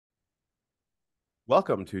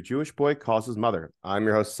Welcome to Jewish Boy Calls His Mother. I'm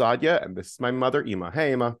your host, Sadia, and this is my mother, Ema.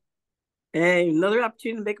 Hey, Ema. Hey, another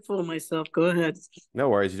opportunity to make a fool of myself. Go ahead. No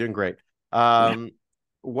worries, you're doing great. Um,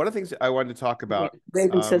 One of the things I wanted to talk Yeah. about,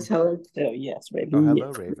 Raven says hello too. Yes, oh, Raven. hello,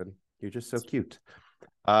 Yes. Raven. You're just so cute.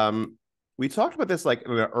 Um, we talked about this like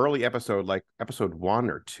in an early episode, like episode 1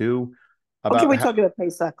 or 2, Okay, about we're how, talking about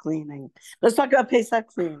Pesach cleaning. Let's talk about Pesach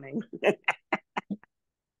cleaning.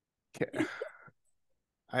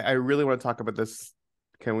 I really want to talk about this.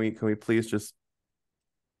 Can we please just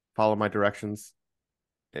follow my directions?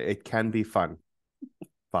 It can be fun.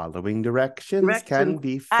 Following directions Directions. can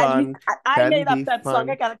be I, fun, I can made up be that song.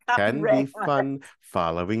 I fun, got a can be copyright fun.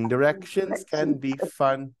 Following directions can be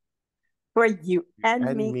fun. for you and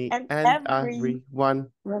And me me and and everyone.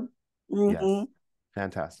 everyone. Mm-hmm. Yes,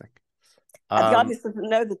 fantastic. The Um, audience doesn't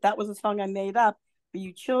know that that was a song I made up for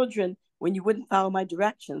you children. When you wouldn't follow my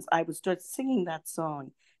directions, I would start singing that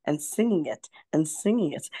song and singing it and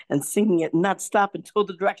singing it and singing it and not stop until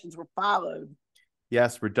the directions were followed,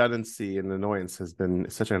 yes, redundancy and annoyance has been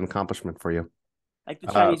such an accomplishment for you. like the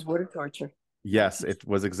Uh, Chinese water torture. yes, it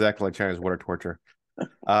was exactly like China's water torture.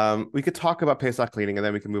 We could talk about Pesach cleaning and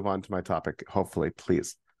then we can move on to my topic, hopefully,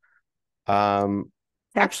 please. Um,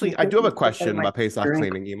 Texas Actually, I do have a business for question my about Pesach drink.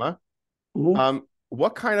 cleaning, Ema. Mhm.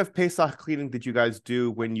 What kind of Pesach cleaning did you guys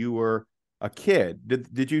do when you were a kid?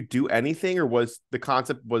 Did you do anything, or was the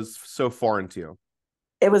concept was so foreign to you?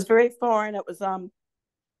 It was very foreign. It was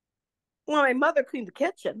well, my mother cleaned the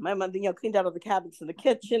kitchen. My mother, cleaned out all the cabinets in the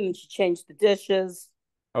kitchen and she changed the dishes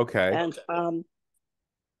Okay. and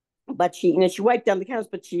but she wiped down the counters,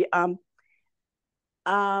 but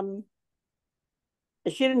um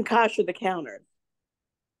she didn't kosher the counters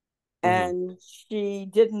Hmm. and she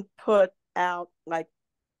didn't put out like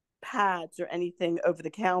pads or anything over the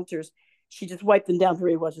counters. She just wiped them down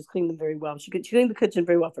very well. Just cleaned them very well. She cleaned the kitchen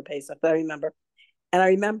very well for Pesach. I remember, and I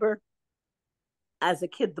remember as a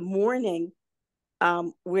kid the morning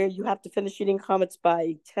where you have to finish eating chametz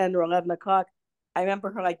by 10 or 11 o'clock. I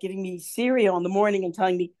remember her like giving me cereal in the morning and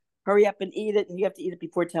telling me, "Hurry up and eat it, and you have to eat it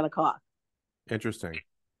before 10 o'clock." Interesting.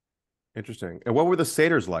 Interesting. And what were the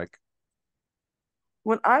seders like?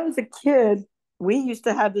 When I was a kid, we used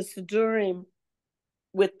to have the Sidurim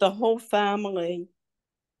with the whole family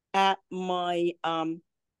at my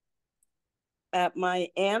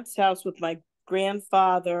aunt's house with my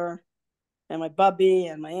grandfather and my bubby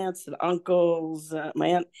and my aunts and uncles. My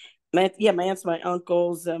aunts, and my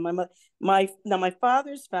uncles, my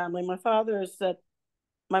father's family.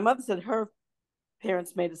 My mother said her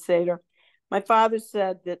parents made a seder. My father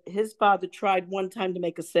said that his father tried one time to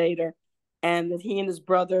make a seder, and that he and his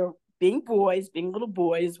brother, being little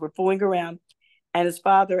boys, were fooling around, and his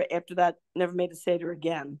father after that never made a seder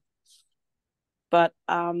again. But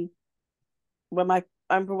when my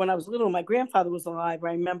I remember when I was little, my grandfather was alive.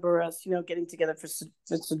 I remember us, getting together for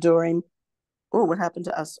Sidurim. Oh, what happened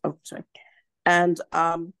to us? Oh, sorry. And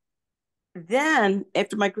then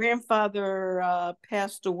after my grandfather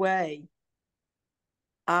passed away,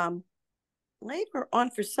 um, later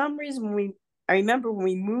on, for some reason, I remember when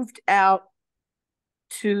we moved out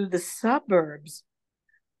to the suburbs.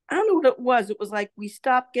 I don't know what it was. It was like we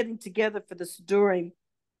stopped getting together for the Sidurim,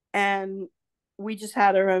 and we just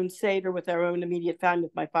had our own seder with our own immediate family,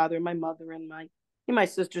 with my father and my mother and my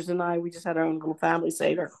sisters and I. We just had our own little family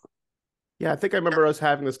seder. Yeah, I think I remember us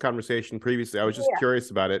having this conversation previously. I was just Yeah, curious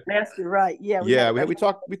about it. that's right. Yeah, we had Yeah, it. we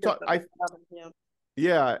talked I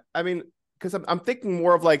yeah, I mean, because I'm thinking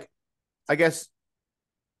more of like, I guess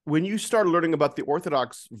when you started learning about the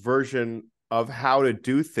Orthodox version of how to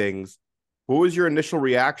do things, what was your initial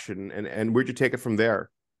reaction, and where'd you take it from there?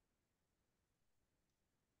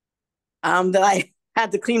 That I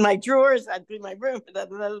had to clean my drawers, I had to clean my room.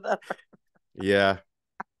 Yeah.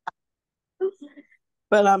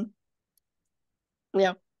 But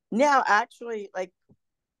yeah. Now actually, like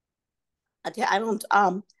I don't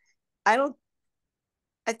I don't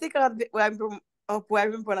I think I remember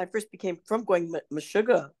when I first became from going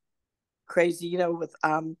Meshuggah crazy, with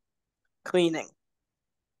cleaning.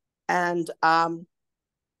 And I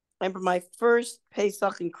remember my first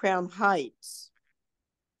Pesach in Crown Heights.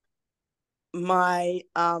 My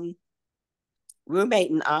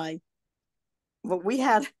roommate and I, well, we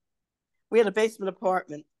had a basement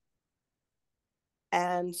apartment,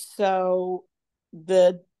 and so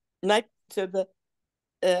the night to the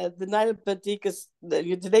night of Badikas, the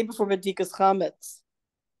day before Badikas Chametz,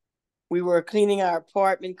 we were cleaning our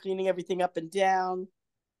apartment, cleaning everything up and down,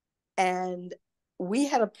 and we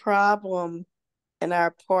had a problem in our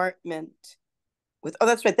apartment with. Oh,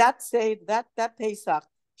 that's right. That Pesach,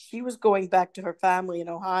 she was going back to her family in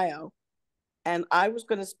Ohio, and I was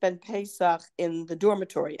going to spend Pesach in the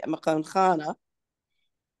dormitory at Machon Chana.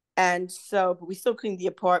 And so, but we still cleaned the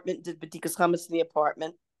apartment, did B'dikas Chametz in the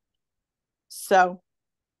apartment. So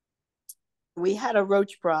we had a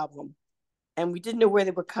roach problem, and we didn't know where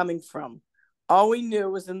they were coming from. All we knew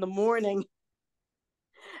was in the morning,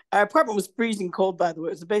 our apartment was freezing cold, by the way.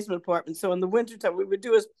 It was a basement apartment. So in the wintertime, what we would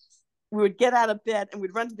do is we would get out of bed and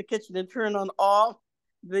we'd run to the kitchen and turn on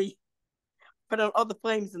put on all the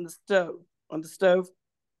flames in the stove, on the stove.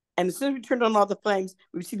 And as soon as we turned on all the flames,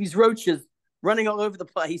 we would see these roaches running all over the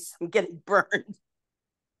place and getting burned.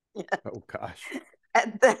 Yeah. Oh gosh.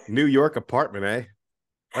 And then, New York apartment, eh?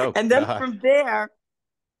 Oh, and then from there,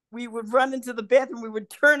 we would run into the bathroom. We would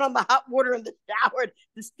turn on the hot water in the shower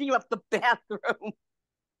to steam up the bathroom.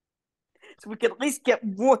 So we could at least get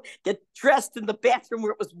dressed in the bathroom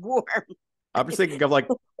where it was warm. I'm just thinking of like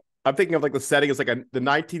the setting is like the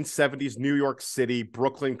 1970s New York City,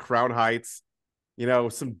 Brooklyn, Crown Heights,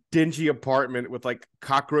 some dingy apartment with like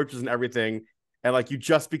cockroaches and everything. And like you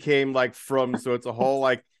just became like so it's a whole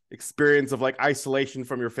like experience of like isolation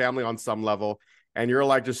from your family on some level. And you're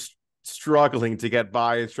like just struggling to get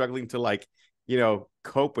by and struggling to like,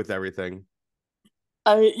 cope with everything.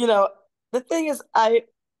 The thing is,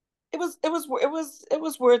 it was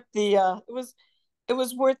worth the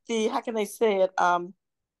how can I say it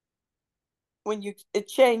when you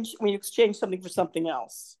exchange something for something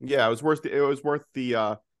else. Yeah, it was worth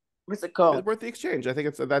the what's it called? It's worth the exchange. I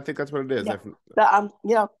think that's what it is.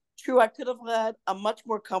 Yeah. True, I could have led a much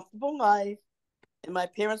more comfortable life in my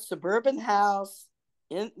parents' suburban house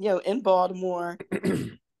in Baltimore,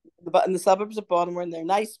 in the suburbs of Baltimore, in their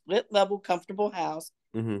nice split level comfortable house.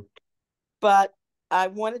 Mm-hmm. But I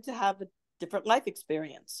wanted to have a different life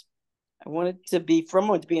experience. I wanted to be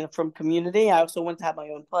in a frum community. I also wanted to have my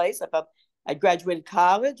own place. I thought I graduated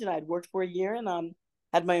college and I'd worked for a year and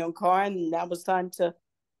had my own car, and now it was time to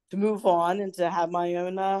move on and to have my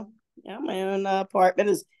own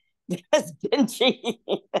apartment as dingy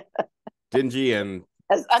and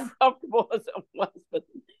as uncomfortable as it was.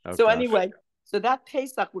 But anyway, so that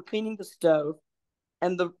Pesach, we're cleaning the stove,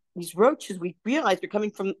 and these roaches, we realized, are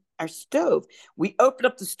coming from our stove. We opened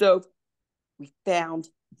up the stove, we found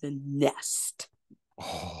the nest,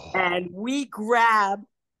 and we grabbed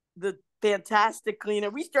the fantastic cleaner.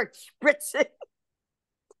 We start spritzing,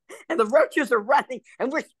 and the roaches are running,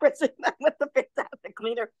 and we're spritzing them with the fantastic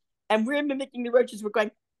cleaner, and we're mimicking the roaches. We're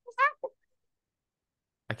going.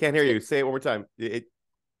 I can't hear you. Say it one more time.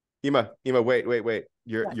 Ima, wait.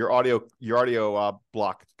 Your audio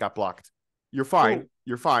got blocked. You're fine. Ooh.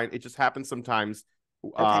 You're fine. It just happens sometimes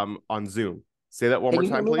on Zoom. Say that one more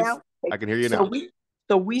time, please. Now? I can hear you now.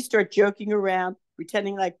 So we start joking around,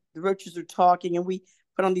 pretending like the roaches are talking, and we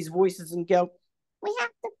put on these voices and go, "We have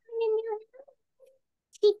to find a new house.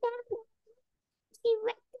 She found it. She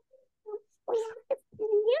wrecked it. We have to find a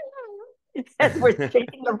new house." And we're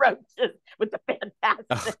chasing the roaches with the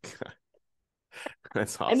fantastic. Oh,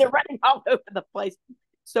 that's awesome. And they're running all over the place.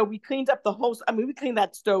 So we cleaned up the whole. We cleaned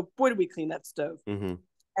that stove. Boy, did we clean that stove. Mm-hmm.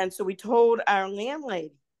 And so we told our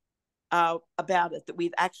landlady about it, that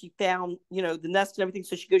we've actually found, the nest and everything.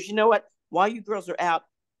 So she goes, "You know what? While you girls are out,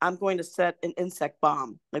 I'm going to set an insect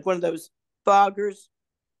bomb, like one of those foggers."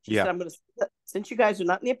 She said, "I'm going to, since you guys are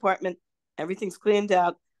not in the apartment, everything's cleaned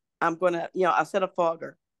out, I'm going to, I'll set a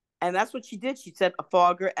fogger." And that's what she did. She set a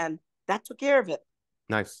fogger, and that took care of it.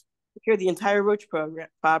 Nice. Took care of the entire roach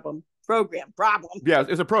problem. Yeah,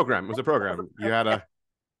 it's a program. It was a program. You had a,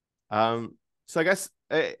 so I guess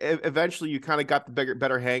eventually you kind of got the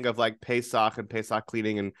better hang of like Pesach and Pesach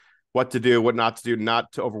cleaning and what to do, what not to do,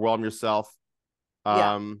 not to overwhelm yourself.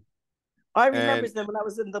 I remember then when I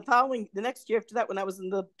was in the next year after that, when I was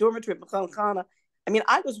in the dormitory at Machon Chana,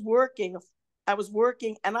 I was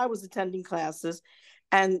working and I was attending classes,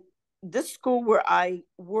 and this school where I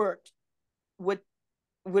worked wouldn't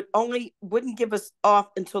give us off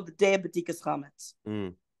until the day of B'dikas Chametz.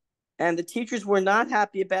 Mm. And the teachers were not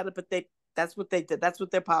happy about it, but that's what they did. That's what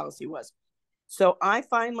their policy was. So I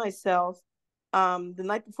find myself the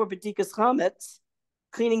night before B'dikas Chametz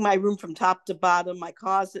cleaning my room from top to bottom, my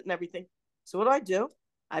closet and everything. So what do?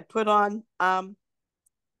 I put on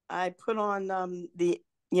the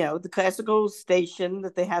classical station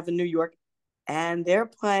that they have in New York, and they're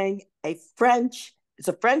playing it's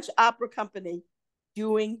a French opera company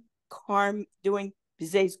doing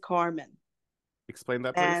Bizet's Carmen. Explain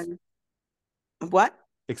that, please. And what?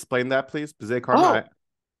 Explain that, please. Bizet Carmen.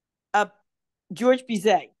 George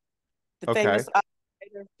Bizet, the famous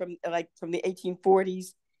opera from the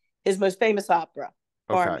 1840s, his most famous opera,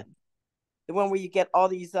 Carmen. Okay. The one where you get all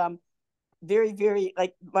these very, very,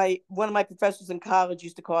 like one of my professors in college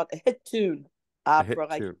used to call it a hit tune. A hit opera,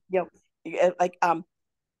 like tune. like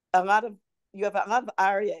a lot of you have a lot of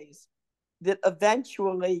arias that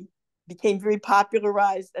eventually became very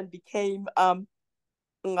popularized and became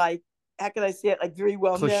like, how can I say it, like very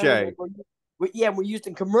well known, and Cliche. we're used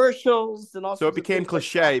in commercials and all So it sorts of became things like that.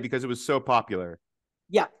 cliche because it was so popular.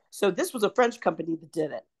 Yeah. So this was a French company that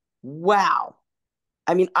did it. Wow.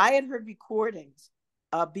 I mean, I had heard recordings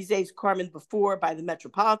of Bizet's Carmen before by the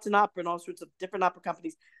Metropolitan Opera and all sorts of different opera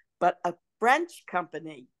companies, but a French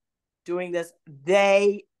company doing this,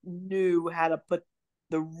 they knew how to put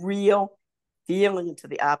the real feeling into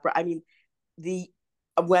the opera. I mean, the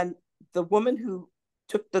when the woman who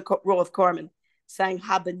took the role of Carmen sang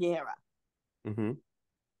Habanera, Mm-hmm.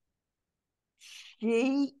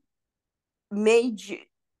 she made you,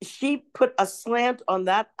 she put a slant on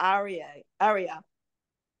that aria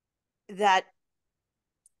that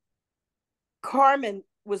Carmen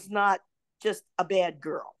was not just a bad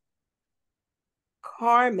girl.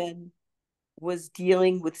 Carmen was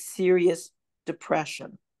dealing with serious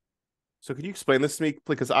depression. So could you explain this to me,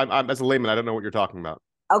 because I'm as a layman, I don't know what you're talking about.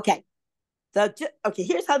 Okay. Okay,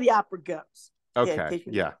 here's how the opera goes. Okay, in Okay. case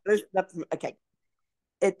you Yeah. okay.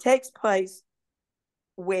 It takes place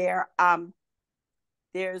where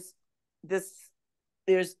there's this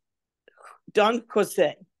there's Don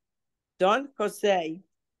Jose. Don Jose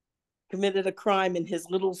committed a crime in his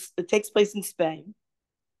little, it takes place in Spain,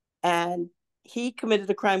 and he committed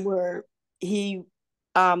a crime where he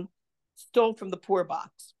stole from the poor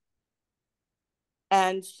box.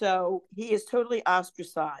 And so he is totally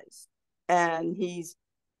ostracized. And you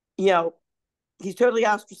know, he's totally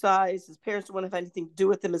ostracized. His parents don't want to have anything to do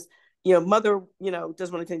with him. His, mother, doesn't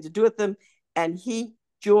want anything to do with him. And he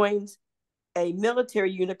joins a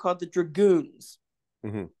military unit called the Dragoons.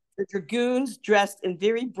 Mm-hmm. The Dragoons, dressed in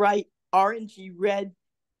very bright orangey red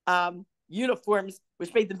uniforms,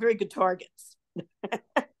 which made them very good targets.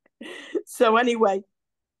 So anyway,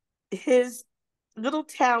 his little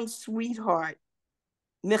town sweetheart,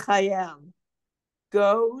 Michael,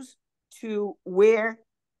 goes to where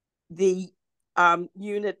the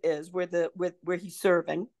unit is, where he's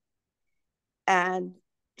serving, and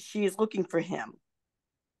she is looking for him.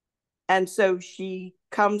 And so she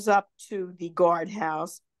comes up to the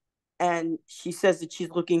guardhouse, and she says that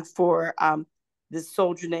she's looking for this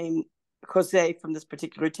soldier named Jose from this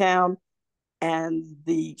particular town. And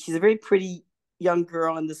she's a very pretty young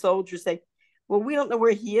girl, and the soldiers say, "Well, we don't know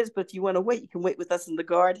where he is, but if you want to wait, you can wait with us in the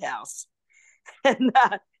guardhouse." And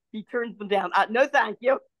he turns them down. No, thank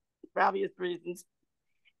you, for obvious reasons.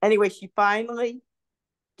 Anyway, she finally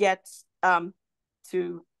gets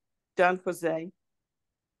to Don Jose,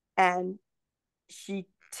 and she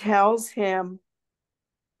tells him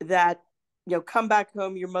that, come back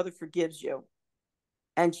home, your mother forgives you.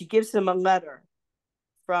 And she gives him a letter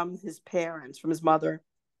from his parents, from his mother,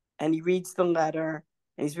 and he reads the letter,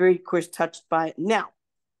 and he's very, of course, touched by it. Now,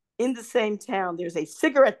 in the same town, there's a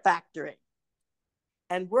cigarette factory,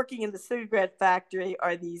 and working in the cigarette factory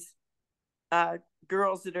are these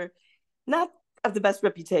girls that are not of the best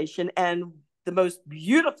reputation, and the most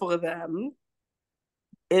beautiful of them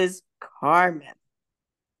is Carmen,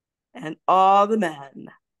 and all the men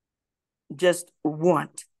just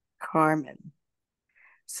want Carmen.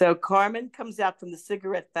 So Carmen comes out from the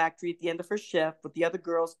cigarette factory at the end of her shift with the other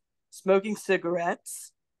girls smoking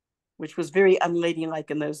cigarettes, which was very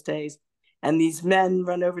unladylike in those days. And these men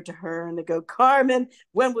run over to her and they go, "Carmen,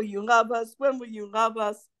 when will you love us? When will you love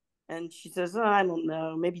us?" And she says, "Oh, I don't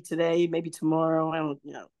know. Maybe today, maybe tomorrow. I don't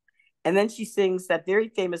know." And then she sings that very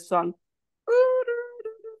famous song.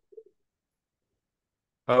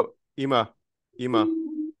 Oh, Ima.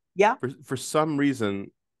 Yeah. For some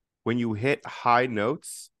reason, when you hit high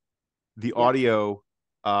notes, the Yeah. audio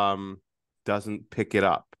doesn't pick it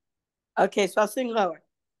up. Okay, so I'll sing lower.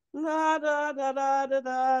 Da da da da da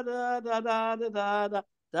da da da da da da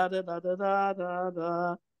da da da da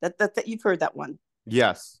da. That you've heard that one.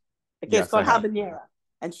 Yes. Okay, it's Yes, I called have. Habanera.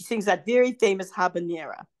 And she sings that very famous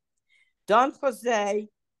Habanera. Don Jose,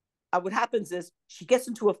 what happens is she gets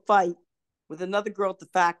into a fight with another girl at the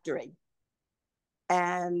factory.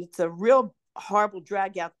 And it's a real horrible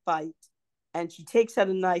drag out fight. And she takes out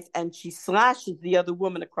a knife and she slashes the other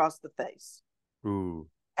woman across the face. Ooh.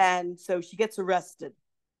 And so she gets arrested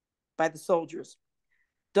by the soldiers.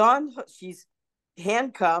 She's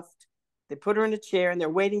handcuffed. They put her in a chair and they're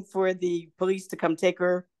waiting for the police to come take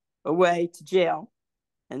her away to jail.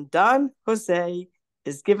 And Don Jose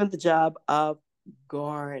is given the job of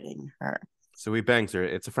guarding her. So he bangs her.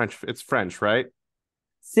 It's French, right?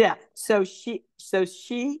 So, yeah. So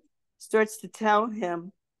she starts to tell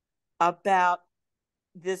him about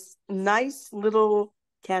this nice little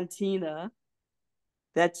cantina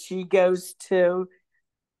that she goes to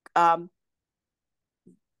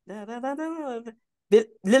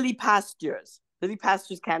Lily Pasteur's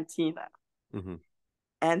cantina. Mm-hmm.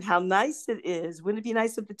 And how nice it is. Wouldn't it be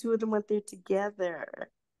nice if the two of them went there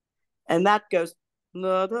together? And that goes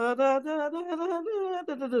la da da da da da da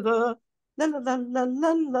da da da la la la la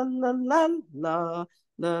la la la la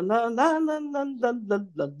la la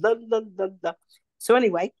la la la. So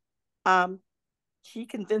anyway, she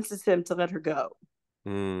convinces him to let her go.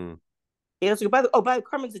 Mm. He has to go. By the way,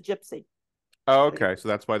 Carmen's a gypsy. Oh, okay. So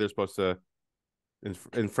that's why they're supposed to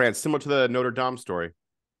in France, similar to the Notre Dame story,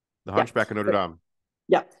 the Hunchback of Notre Dame.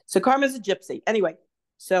 Yeah. So Carmen's a gypsy. Anyway,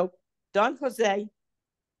 so Don Jose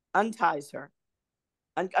unties her,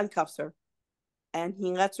 uncuffs her, and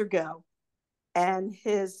he lets her go. And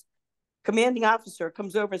his commanding officer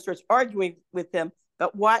comes over and starts arguing with him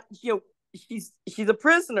about why, she's a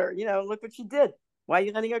prisoner. Look what she did. Why are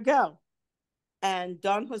you letting her go? And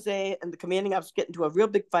Don Jose and the commanding officer get into a real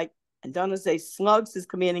big fight, and Don Jose slugs his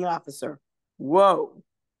commanding officer. Whoa.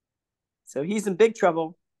 So he's in big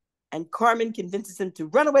trouble, and Carmen convinces him to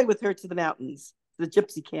run away with her to the mountains, to the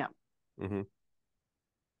gypsy camp. Mm-hmm.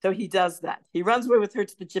 So he does that. He runs away with her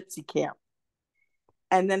to the gypsy camp.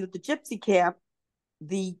 And then at the gypsy camp,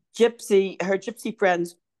 her gypsy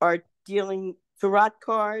friends are dealing tarot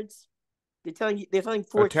cards. They're telling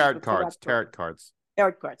fortunes. Tarot cards.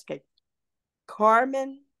 Okay.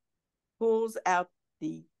 Carmen pulls out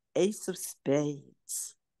the ace of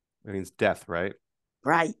spades. That means death, right?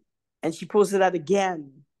 Right. And she pulls it out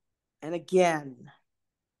again and again.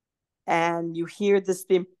 And you hear this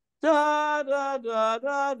theme. Da, da, da,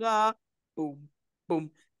 da, da. Boom,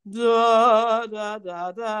 boom. Da, da,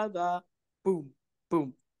 da, da, da. Boom,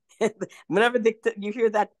 boom. Whenever you hear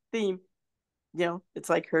that theme, it's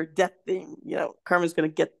like her death theme. Carmen's going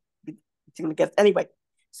to get. Anyway,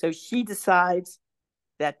 so she decides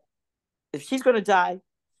that if she's going to die,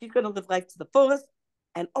 she's going to live life to the fullest.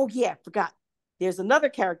 And oh yeah, I forgot. There's another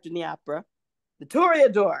character in the opera, the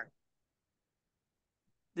Toreador.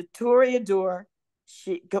 The Toreador,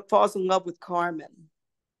 she falls in love with Carmen.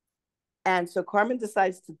 And so Carmen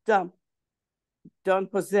decides to dump Don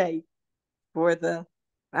Jose for the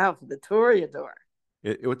Toreador.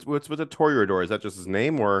 What's the Toreador? Is that just his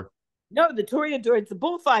name or? No, the Toreador, it's the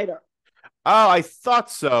bullfighter. Oh, I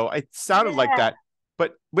thought so. It sounded like that.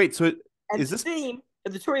 But wait, so is this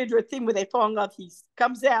the Toreador theme where they fall in love? He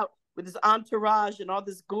comes out with his entourage and all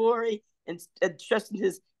this glory and just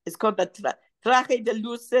it's called the traje de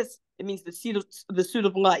luces. It means the suit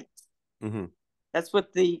of light. Mm-hmm. That's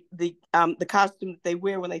what the costume that they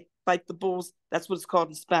wear when they fight the bulls. That's what it's called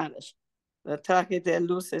in Spanish, the traje de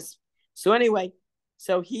luces. So anyway,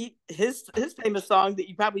 so his famous song that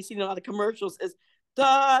you've probably seen in a lot of commercials is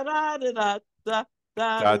da da da da da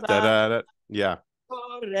da da da. Yeah.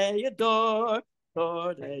 Toreador,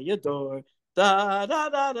 Toreador, da da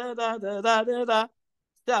da da da da da da.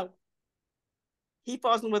 So he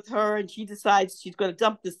falls in with her, and she decides she's going to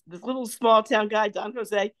dump this little small town guy, Don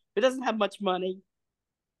Jose, who doesn't have much money,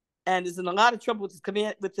 and is in a lot of trouble with his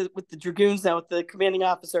with the dragoons now, with the commanding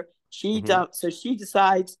officer. So she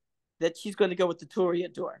decides that she's going to go with the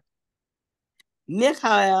Toreador.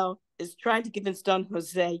 Michael is trying to convince Don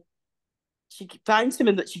Jose. She finds him,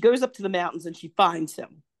 and she goes up to the mountains, and she finds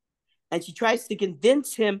him, and she tries to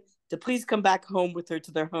convince him to please come back home with her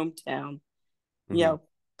to their hometown.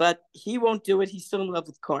 But he won't do it. He's still in love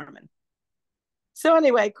with Carmen. So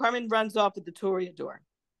anyway, Carmen runs off with the Toreador.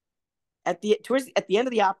 At the end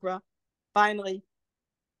of the opera, finally,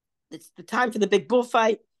 it's the time for the big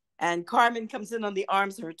bullfight, and Carmen comes in on the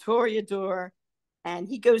arms of her Toreador, and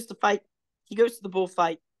he goes to fight. He goes to the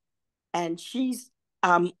bullfight, and she's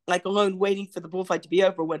like alone, waiting for the bullfight to be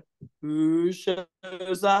over. When who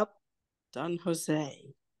shows up? Don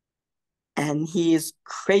Jose, and he is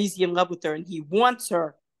crazy in love with her, and he wants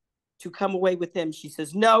her to come away with him. She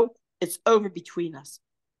says, "No, it's over between us."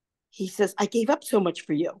 He says, "I gave up so much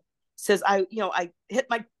for you." Says, I hit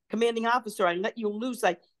my commanding officer. I let you loose.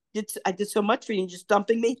 I did so much for you, and just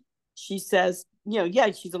dumping me." She says,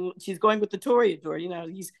 yeah, she's going with the Toreador.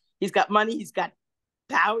 He's got money, he's got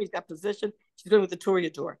power, he's got position. She's going with the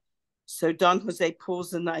Toreador. So Don Jose pulls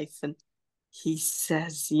the knife, and he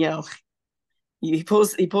says, he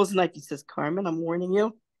pulls the knife. He says, "Carmen, I'm warning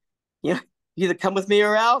you. You either come with me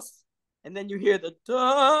or else." And then you hear the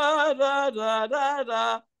da da da da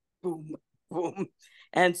da, boom, boom.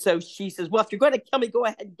 And so she says, "Well, if you're going to kill me, go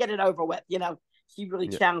ahead and get it over with." She really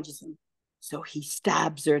challenges him. So he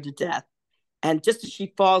stabs her to death. And just as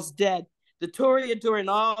she falls dead, the Toreador and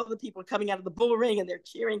all the people are coming out of the bull ring, and they're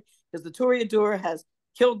cheering because the Toreador has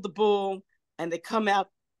killed the bull. And they come out,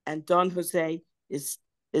 and Don Jose is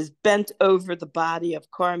is bent over the body of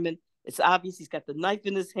Carmen. It's obvious he's got the knife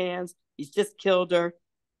in his hands. He's just killed her.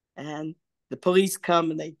 And the police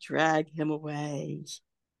come and they drag him away.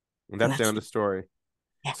 And that's the end of the story.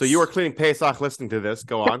 Yes. So you were cleaning Pesach listening to this.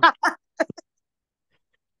 Go on.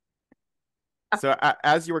 So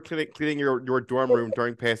as you were cleaning your dorm room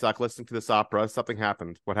during Pesach listening to this opera, something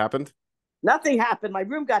happened. What happened? Nothing happened. My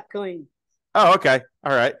room got clean. Oh, okay.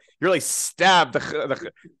 All right. You really stabbed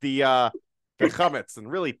the chametz and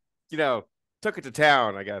really, took it to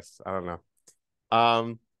town, I guess. I don't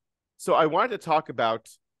know. So I wanted to talk about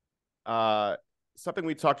something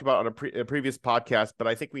we talked about on a previous podcast, but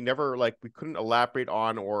I think we never we couldn't elaborate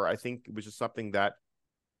on, or I think it was just something that,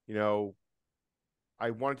 I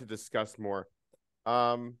wanted to discuss more.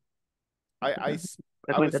 I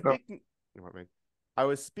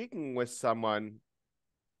was speaking with someone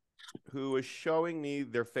who was showing me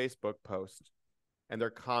their Facebook post and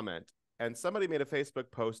their comment, and somebody made a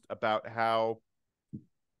Facebook post about how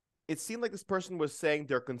it seemed like this person was saying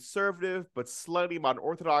they're conservative but slightly modern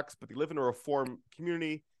Orthodox, but they live in a Reform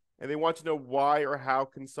community, and they want to know why or how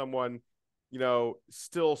can someone,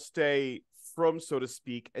 still stay from, so to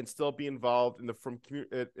speak, and still be involved in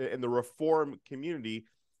the Reform community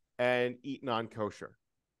and eat non-kosher.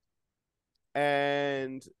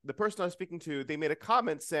 And the person I was speaking to, they made a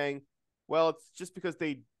comment saying, well, it's just because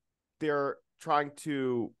they're trying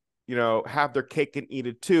to, have their cake and eat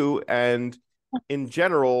it too. And in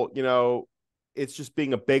general, it's just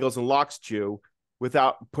being a Bagels and Lox Jew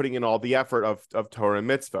without putting in all the effort of Torah and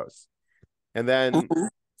mitzvos. And then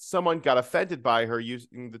someone got offended by her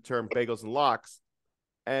using the term Bagels and Lox.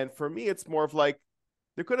 And for me, it's more of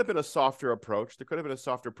there could have been a softer approach. There could have been a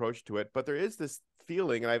softer approach to it, but there is this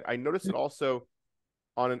feeling, and I noticed it also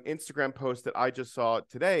on an Instagram post that I just saw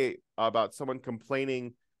today about someone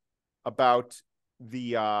complaining about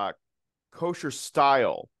the kosher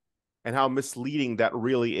style and how misleading that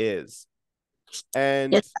really is.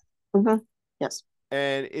 And yes. Yes.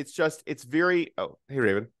 And it's very, oh, hey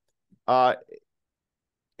Raven.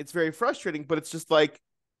 It's very frustrating, but it's just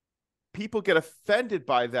people get offended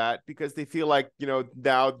by that because they feel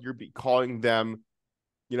now you're calling them,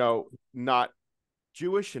 not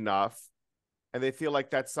Jewish enough, and they feel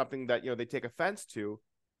like that's something that, they take offense to.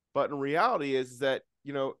 But in reality is that,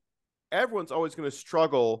 everyone's always going to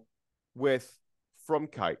struggle with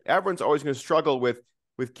frumkeit. Everyone's always going to struggle with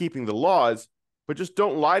keeping the laws, but just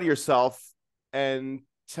don't lie to yourself and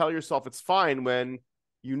tell yourself it's fine when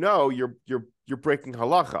you're breaking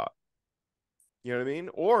halacha. You know what I mean?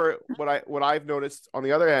 Or what I've noticed on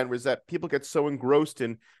the other hand was that people get so engrossed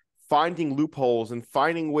in finding loopholes and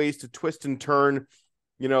finding ways to twist and turn,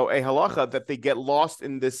 a halacha, that they get lost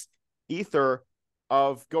in this ether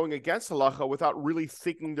of going against halacha without really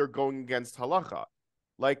thinking they're going against halacha.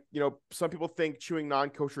 Some people think chewing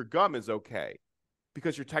non-kosher gum is okay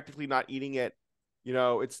because you're technically not eating it.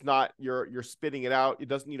 It's not, you're spitting it out. It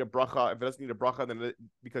doesn't need a bracha. If it doesn't need a bracha, then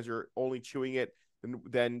because you're only chewing it,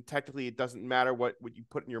 then technically it doesn't matter what you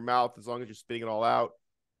put in your mouth as long as you're spitting it all out.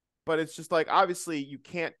 But it's just obviously you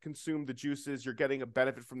can't consume the juices. You're getting a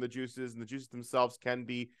benefit from the juices, and the juices themselves can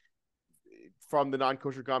be from the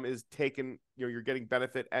non-kosher gum is taken, you're getting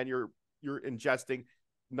benefit, and you're ingesting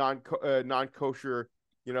non-kosher,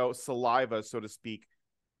 saliva, so to speak.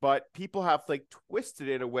 But people have twisted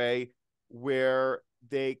it in a way where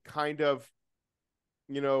they kind of,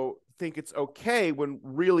 think it's okay, when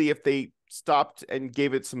really if they stopped and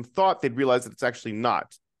gave it some thought, they'd realize that it's actually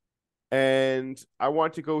not. And I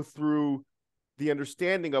want to go through the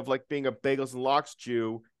understanding of being a Bagels and Lox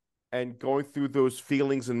Jew and going through those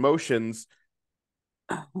feelings and motions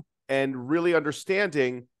and really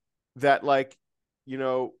understanding that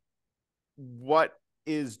what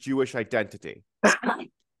is Jewish identity?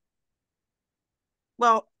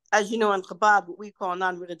 Well, as you know, in Chabad, what we call a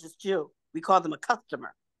non-religious Jew, we call them a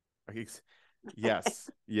customer. Yes,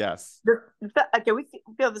 yes. Okay, we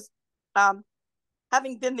feel this.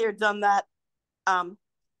 Having been there, done that.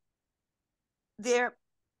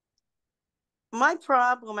 My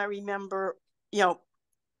problem, I remember, I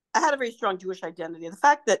had a very strong Jewish identity. The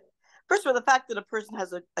fact that, first of all, the fact that a person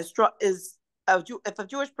has if a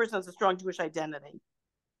Jewish person has a strong Jewish identity,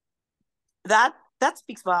 that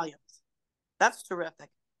speaks volumes. That's terrific.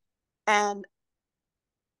 And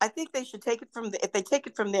I think they should take it if they take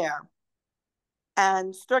it from there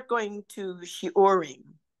and start going to shiurim,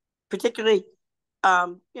 particularly,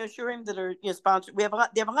 shiurim that are sponsored. They have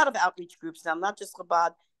a lot of outreach groups now, not just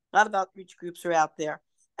Chabad. A lot of outreach groups are out there,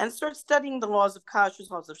 and start studying the laws of kashrus,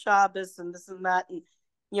 laws of Shabbos, and this and that, and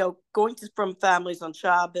going from families on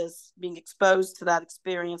Shabbos, being exposed to that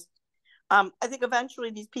experience. I think eventually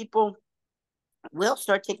these people we'll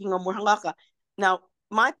start taking on more halacha. Now,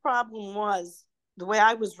 my problem was the way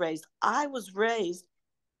I was raised. I was raised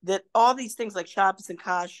that all these things like Shabbos and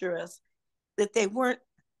Kashrus, that they weren't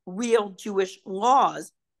real Jewish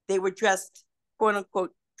laws. They were just quote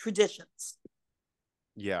unquote traditions.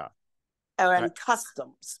 Yeah. And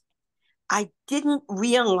customs. I didn't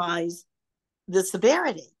realize the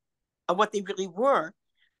severity of what they really were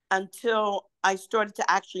until I started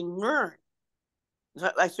to actually learn.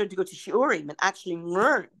 I started to go to shiurim and actually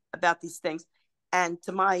learn about these things. And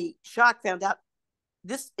to my shock, found out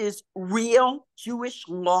this is real Jewish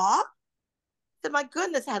law. I said, my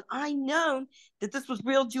goodness, had I known that this was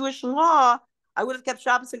real Jewish law, I would have kept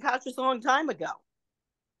Shabbos and Kashrus a long time ago.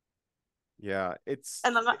 Yeah,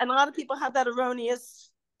 and a lot of people have that erroneous,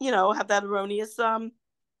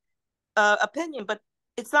 opinion, but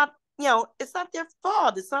it's not, it's not their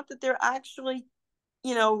fault. It's not that they're actually,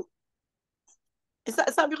 it's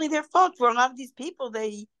not really their fault. For a lot of these people,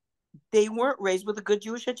 they weren't raised with a good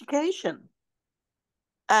Jewish education.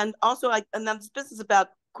 And also, and then this business about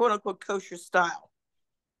quote unquote kosher style.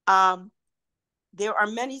 There are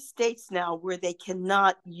many states now where they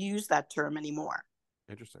cannot use that term anymore.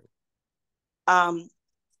 Interesting.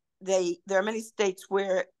 There are many states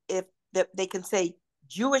where if they can say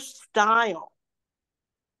Jewish style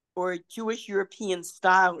or Jewish European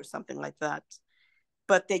style or something like that,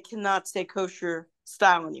 but they cannot say kosher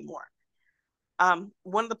style anymore.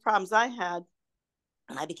 One of the problems I had,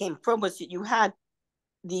 and I became pro, was that you had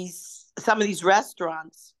some of these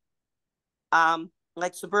restaurants,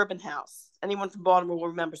 like Suburban House. Anyone from Baltimore will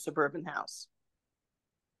remember Suburban House.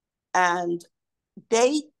 And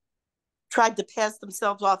they tried to pass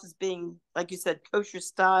themselves off as being, like you said, kosher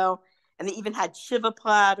style. And they even had Shiva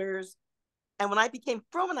platters. And when I became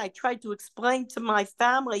frum and I tried to explain to my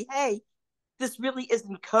family, hey, this really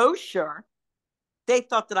isn't kosher, they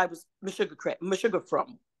thought that I was Meshuggah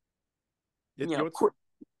frum.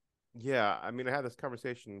 Yeah, I mean, I had this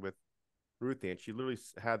conversation with Ruthie, and she literally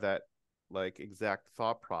had that like exact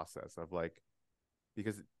thought process of like,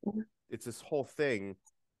 because it's this whole thing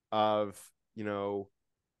of,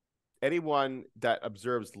 anyone that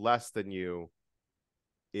observes less than you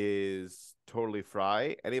is totally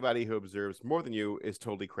fry. Anybody who observes more than you is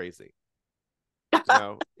totally crazy.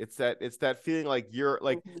 It's that feeling like you're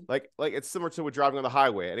like it's similar to with driving on the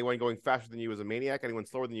highway. Anyone going faster than you is a maniac. Anyone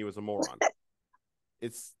slower than you is a moron.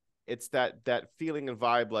 It's that feeling and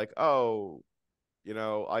vibe like, oh,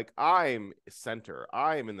 like I'm center,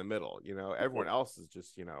 I'm in the middle. Everyone else is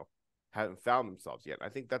just haven't found themselves yet. I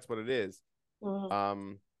think that's what it is.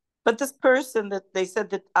 But this person that they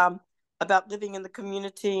said that about living in the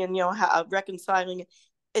community and reconciling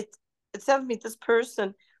it sounds to me this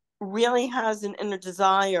person really has an inner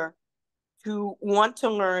desire to want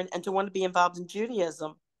to learn and to want to be involved in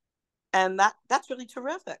Judaism, and that's really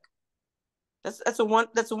terrific. That's a one.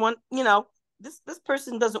 This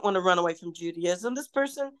person doesn't want to run away from Judaism. This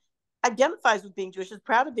person identifies with being Jewish, is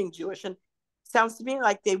proud of being Jewish, and sounds to me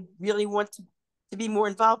like they really want to be more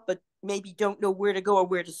involved, but maybe don't know where to go or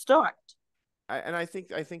where to start. I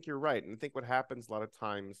think you're right. And I think what happens a lot of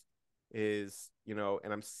times is,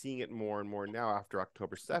 and I'm seeing it more and more now after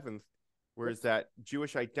October 7th, whereas that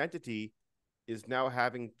Jewish identity is now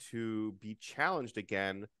having to be challenged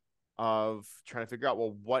again of trying to figure out,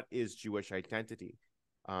 well, what is Jewish identity?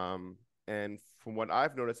 And from what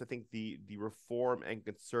I've noticed, I think the reform and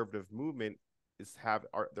conservative movement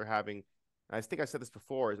they're having, and I think I said this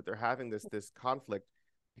before, is that they're having this conflict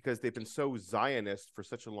because they've been so Zionist for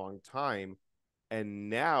such a long time. And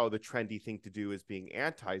now the trendy thing to do is being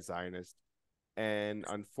anti-Zionist. And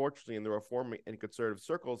unfortunately, in the reform and conservative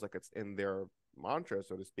circles, like it's in their mantra,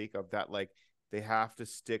 so to speak, of that, like they have to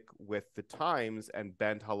stick with the times and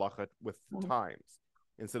bend halacha with the times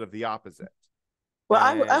instead of the opposite. Well,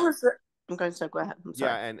 I was. I'm going to go ahead. I'm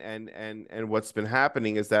sorry. Yeah, and what's been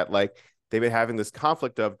happening is that like they've been having this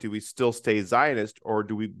conflict of, do we still stay Zionist or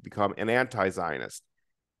do we become an anti-Zionist?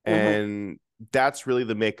 And that's really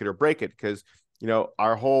the make it or break it, because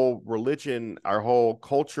our whole religion, our whole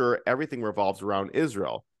culture, everything revolves around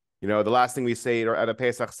Israel. The last thing we say at a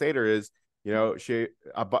Pesach Seder is, Shana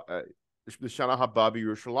Haba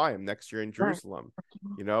Yerushalayim, next year in Jerusalem.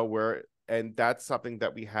 And that's something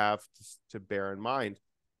that we have to bear in mind.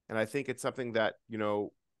 And I think it's something that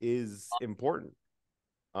is important.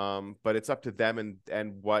 But it's up to them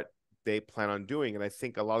and what they plan on doing. And I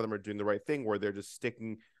think a lot of them are doing the right thing, where they're just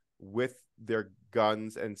sticking with their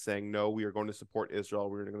guns and saying, no, we are going to support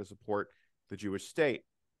Israel. We're going to support the Jewish state.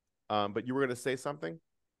 But you were going to say something?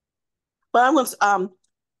 Well, I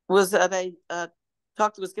was at a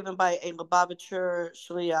talk that was given by a Lubavitcher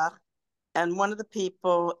Shliach, and one of the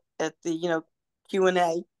people at the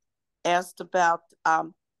Q&A, asked about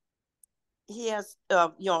he asked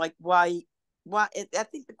like why I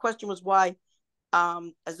think the question was why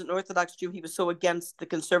as an Orthodox Jew he was so against the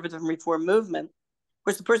conservative and reform movement. Of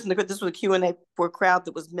course, the person that this was a Q&A for a crowd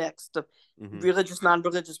that was mixed of religious,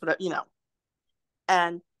 non-religious, but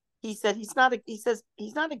and he said he's not against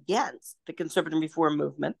the conservative and reform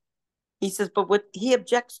movement. He says, but what he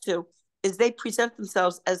objects to is they present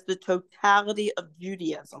themselves as the totality of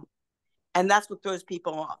Judaism, and that's what throws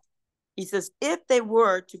people off. He says if they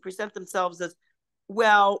were to present themselves as,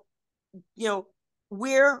 well,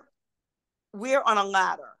 we're on a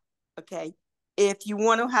ladder, okay? If you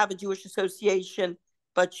want to have a Jewish association,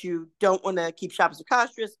 but you don't want to keep Shabbos or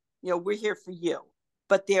Kashrus, we're here for you.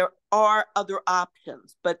 But there are other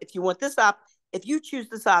options. But if you want if you choose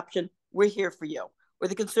this option, we're here for you. Or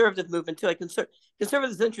the conservative movement too. Like conservative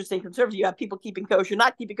is interesting. Conservative, you have people keeping kosher,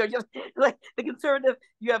 not keeping kosher. Like the conservative,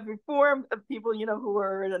 you have reform of people, who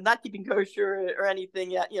are not keeping kosher or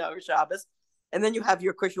anything, or Shabbos. And then you have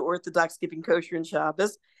your kosher Orthodox keeping kosher and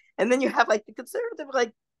Shabbos. And then you have like the conservative,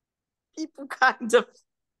 like people kind of,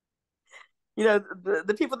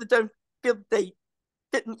 the people that don't feel they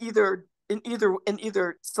fit in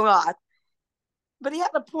either slot. But he had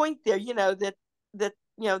a point there, that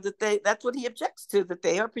that's what he objects to, that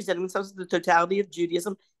they are presenting themselves as the totality of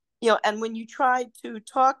Judaism, and when you try to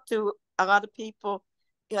talk to a lot of people,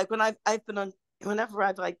 like when I've been on, whenever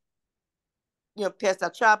I've passed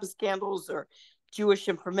out Shabbos candles or Jewish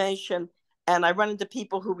information, and I run into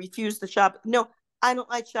people who refuse the Shabbos. No, I don't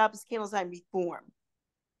like Shabbos candles. I'm Reform.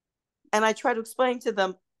 And I try to explain to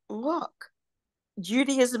them, look,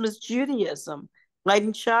 Judaism is Judaism.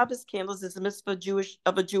 Lighting Shabbos candles is a mitzvah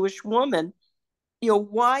of a Jewish woman.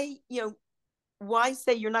 Why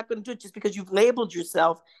say you're not going to do it just because you've labeled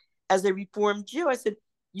yourself as a Reformed Jew? I said,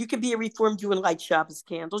 you can be a Reformed Jew and light Shabbos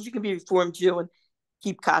candles. You can be a Reformed Jew and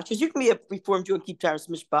keep kashrus. You can be a Reformed Jew and keep Taras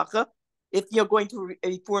Mishpacha. If going to a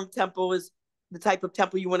Reformed temple is the type of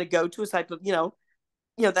temple you want to go to, a type of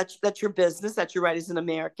that's your business, that's your right as an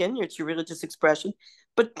American, it's your religious expression.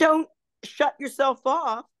 But don't shut yourself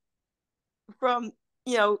off from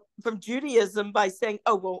Judaism by saying,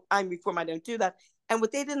 oh well, I'm Reform, I don't do that. And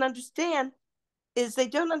what they didn't understand is they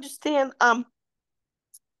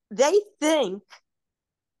think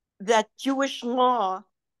that Jewish law,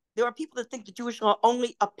 there are people that think that Jewish law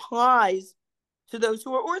only applies to those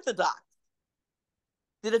who are Orthodox.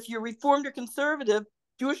 That if you're Reformed or conservative,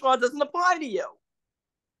 Jewish law doesn't apply to you.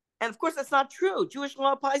 And of course, that's not true. Jewish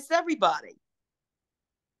law applies to everybody.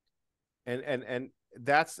 And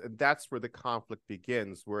that's where the conflict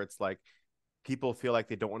begins, where it's like people feel like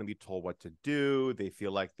they don't want to be told what to do. They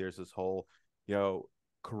feel like there's this whole,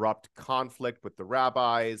 corrupt conflict with the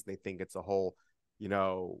rabbis. They think it's a whole,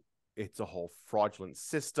 fraudulent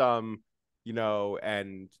system,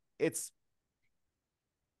 and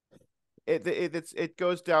it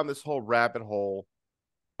goes down this whole rabbit hole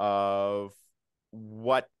of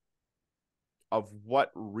what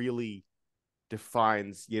really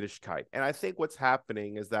defines Yiddishkeit. And I think what's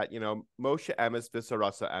happening is that, Moshe emes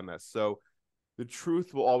v'sarasa emes. So the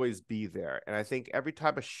truth will always be there. And I think every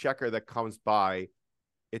time a sheker that comes by,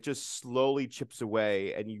 it just slowly chips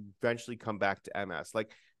away and you eventually come back to emes.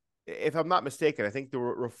 Like, if I'm not mistaken, I think the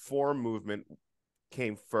reform movement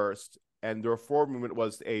came first, and the reform movement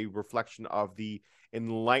was a reflection of the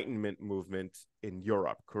Enlightenment movement in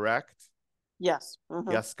Europe, correct? Yes.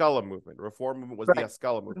 The Haskalah movement. The reform movement was the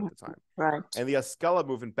Haskalah movement at the time. Right. And the Haskalah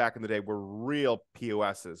movement back in the day were real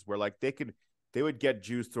POSs, where like they would get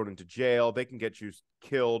Jews thrown into jail. They can get Jews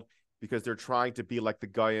killed because they're trying to be like the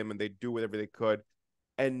Goyim, and they do whatever they could.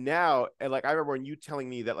 And now, and like I remember when you telling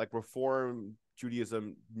me that like Reform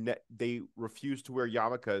Judaism, they refused to wear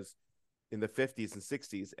yarmulkes in the 50s and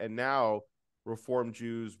 60s, and now Reform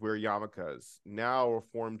Jews wear yarmulkes. Now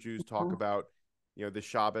Reform Jews talk about the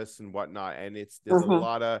Shabbos and whatnot, and there's a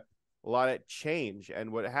lot of change.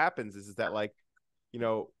 And what happens is that like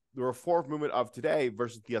the Reform movement of today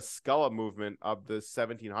versus the Haskalah movement of the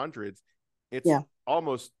 1700s, it's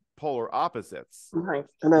almost polar opposites. Right.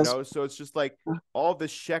 So it's just like all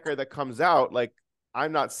this sheker that comes out, like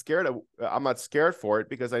I'm not scared for it,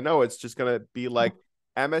 because I know it's just gonna be like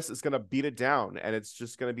emes is gonna beat it down, and it's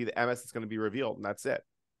just gonna be the emes that's gonna be revealed, and that's it.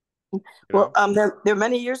 Well, there were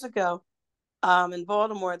many years ago in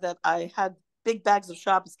Baltimore that I had big bags of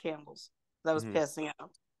Shabbos candles that I was passing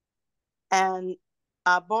out. And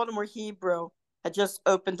Baltimore Hebrew had just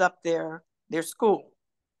opened up their school.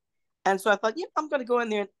 And so I thought, I'm going to go in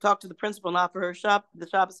there and talk to the principal and offer her the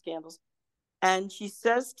Shabbos candles. And she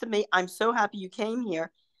says to me, I'm so happy you came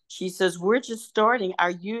here. She says, we're just starting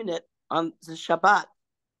our unit on the Shabbat.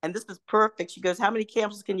 and this is perfect. She goes, how many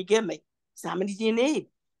candles can you give me? I said, how many do you need?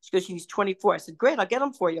 She goes, she needs 24. I said, great, I'll get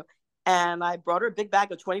them for you. And I brought her a big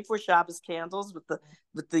bag of 24 Shabbos candles with the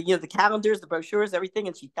the calendars, the brochures, everything.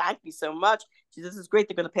 And she thanked me so much. She said, this is great.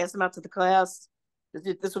 They're going to pass them out to the class.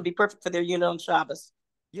 This would be perfect for their unit on Shabbos.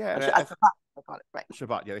 Yeah, and I forgot. I call it right.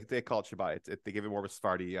 Shabbat. Yeah, they call it Shabbat. They give it more of a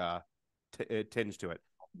Sephardi tinge to it.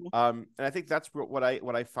 And I think that's what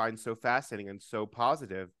I find so fascinating and so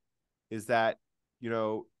positive is that, you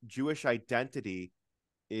know, Jewish identity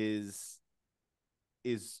is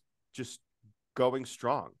just going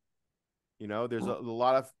strong. You know, there's a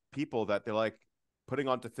lot of people that they're like putting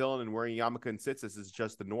on tefillin and wearing yarmulke and tzitzis is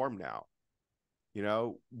just the norm now. You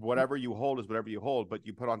know, whatever you hold is whatever you hold, but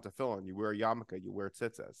you put on tefillin, you wear yarmulke, you wear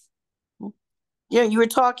tzitzis. Yeah, you were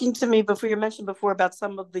talking to me before. You mentioned before about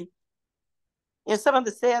some of the, some of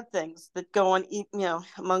the sad things that go on,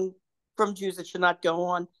 from Jews that should not go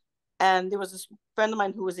on. And there was this friend of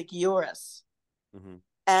mine who was a Gioris,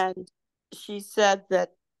 and she said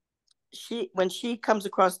that when she comes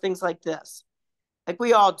across things like this, like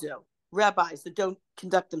we all do, rabbis that don't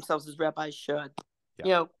conduct themselves as rabbis should,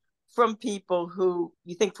 from people who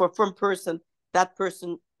you think from person, that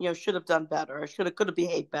person, should have done better or could have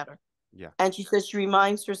behaved better. Yeah. And she says she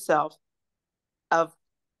reminds herself of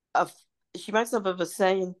a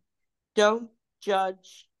saying, don't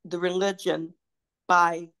judge the religion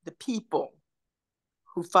by the people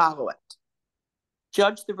who follow it.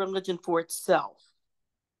 Judge the religion for itself.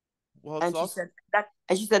 Well, and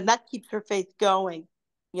she said that keeps her faith going,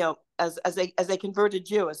 as a converted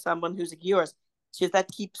Jew, as someone who's a Gioris. She said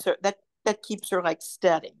that keeps her like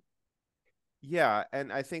steady. Yeah,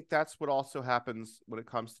 and I think that's what also happens when it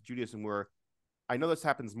comes to Judaism, where I know this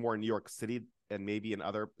happens more in New York City and maybe in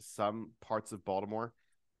some parts of Baltimore,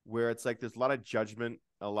 where it's like there's a lot of judgment,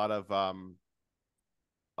 a lot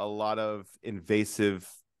of invasive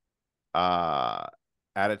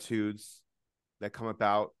attitudes that come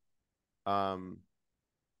about. A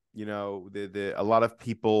lot of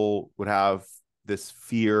people would have this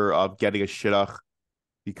fear of getting a shidduch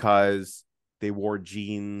because they wore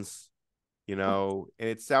jeans, and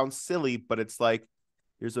it sounds silly, but it's like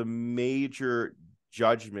there's a major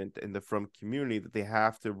judgment from community that they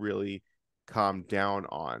have to really calm down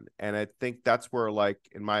on. And I think that's where, like,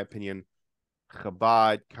 in my opinion,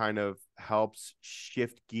 Chabad kind of helps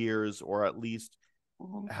shift gears, or at least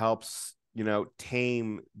helps,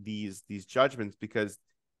 tame these judgments, because,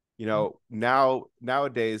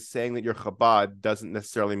 nowadays saying that you're Chabad doesn't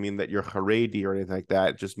necessarily mean that you're Haredi or anything like that.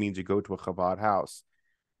 It just means you go to a Chabad house.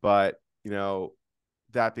 But,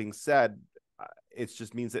 that being said, it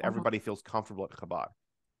just means that everybody feels comfortable at Chabad,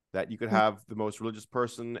 that you could have the most religious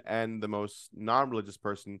person and the most non-religious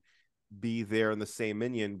person be there in the same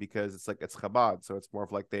minyan, because it's like, it's Chabad. So it's more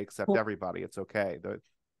of like, they accept everybody. It's okay.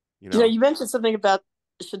 You mentioned something about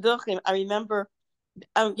shidduchim. I remember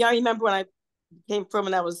when I came from,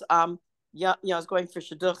 and I was, I was going for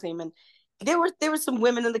shidduchim, and there were some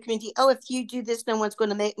women in the community. Oh, if you do this, no one's going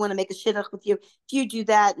to want to make a shidduch with you. If you do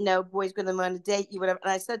that, no boy's going to want to date you, whatever.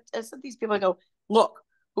 And I said to these people, I go, look,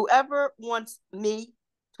 whoever wants to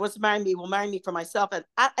marry me will marry me for myself. And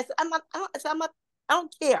I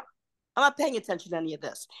don't care. I'm not paying attention to any of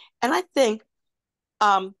this. And I think,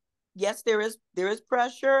 yes, there is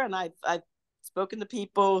pressure, and I've spoken to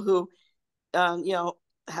people who,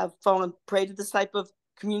 have fallen prey to this type of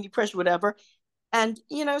community pressure, whatever. And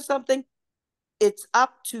something, it's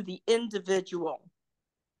up to the individual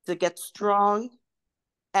to get strong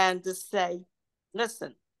and to say,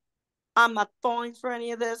 listen, I'm not falling for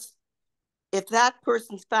any of this. If that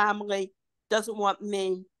person's family doesn't want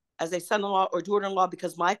me as a son-in-law or daughter-in-law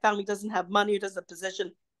because my family doesn't have money or doesn't have a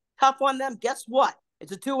position, tough on them. Guess what?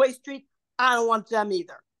 It's a two-way street. I don't want them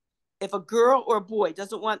either. If a girl or a boy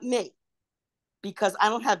doesn't want me because I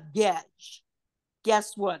don't have Gej,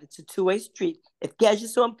 guess what? It's a two-way street. If Gej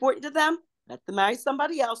is so important to them, let them marry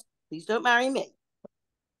somebody else. Please don't marry me.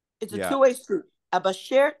 It's a two-way street. A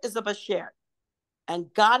bashert is a bashert.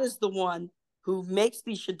 And God is the one who makes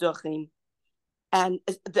these shidduchim. And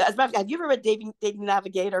as a matter of fact, have you ever read Dating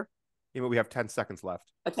Navigator? Yeah, but we have 10 seconds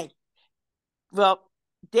left. Okay. Well,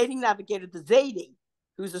 Dating Navigator, the Zadie,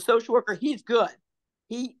 who's a social worker, he's good.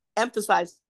 He emphasizes